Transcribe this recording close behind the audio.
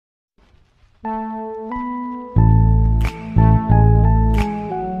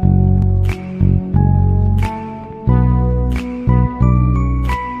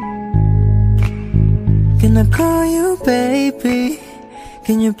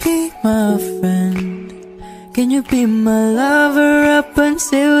Can you be my friend? Can you be my lover up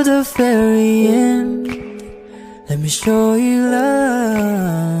until the very end? Let me show you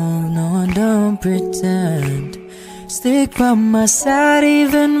love, no I don't pretend. Stick by my side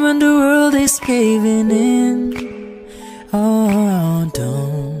even when the world is caving in. Oh,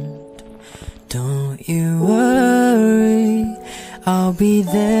 don't you worry, I'll be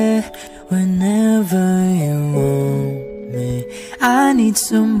there whenever you want me. I need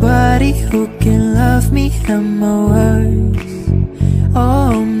somebody who can love me and my words.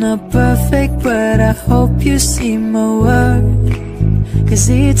 Oh, I'm not perfect, but I hope you see my worth. 'Cause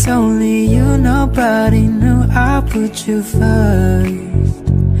it's only you, nobody knew I put you first.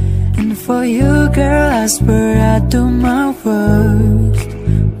 And for you, girl, I swear I do my worst.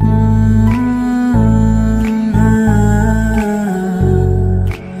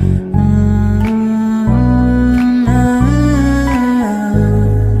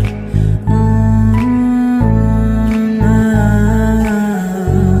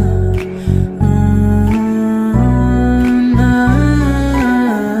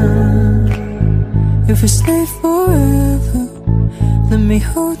 If we stay forever, let me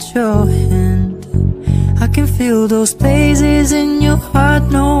hold your hand. I can feel those places in your heart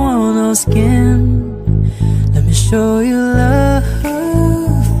no one else can. Let me show you love,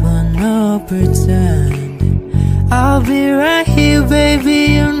 but not pretend. I'll be right here, baby,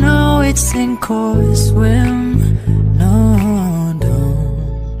 you know it's sink or swim. No,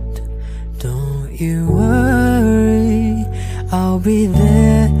 don't you worry, I'll be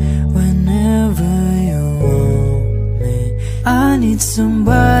there whenever you want me. I need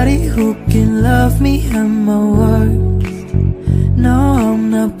somebody who can love me and my worth. No, I'm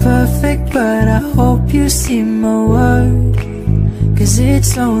not perfect, but I hope you see my worth. 'Cause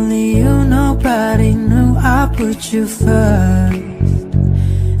it's only you, nobody knew I put you first.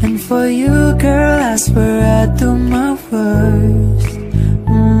 And for you, girl, I swear I do my